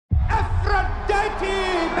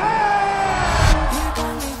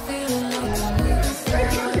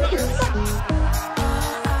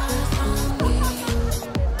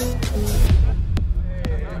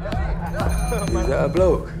Is that a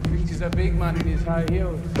bloke? He's a big man in his high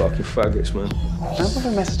heels. Fucking faggots, man. Don't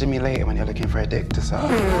bother messaging me later when you're looking for a dick to suck.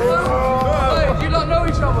 Hey, do you not know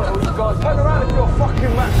each other? Turn around if you're a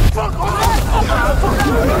fucking man. Fuck off!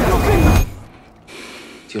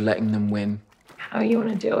 You're letting them win. How you want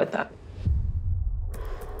to deal with that?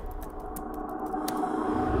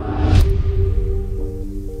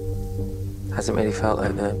 Hasn't really felt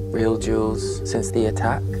like the real Jules since the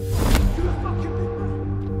attack.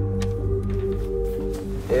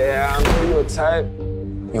 Yeah, I know your type.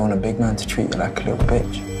 You want a big man to treat you like a little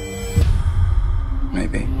bitch?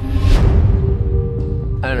 Maybe.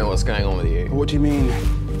 I don't know what's going on with you. What do you mean?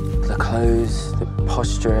 The clothes, the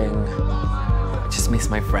posturing. I just miss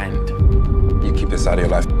my friend. You keep this side of your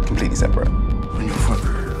life completely separate. When you're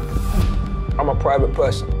fucking. I'm a private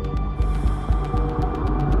person.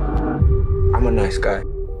 I'm a nice guy.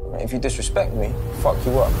 If you disrespect me, fuck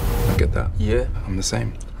you up. I get that. Yeah? I'm the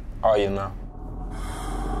same. Are you now?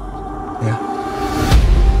 Yeah.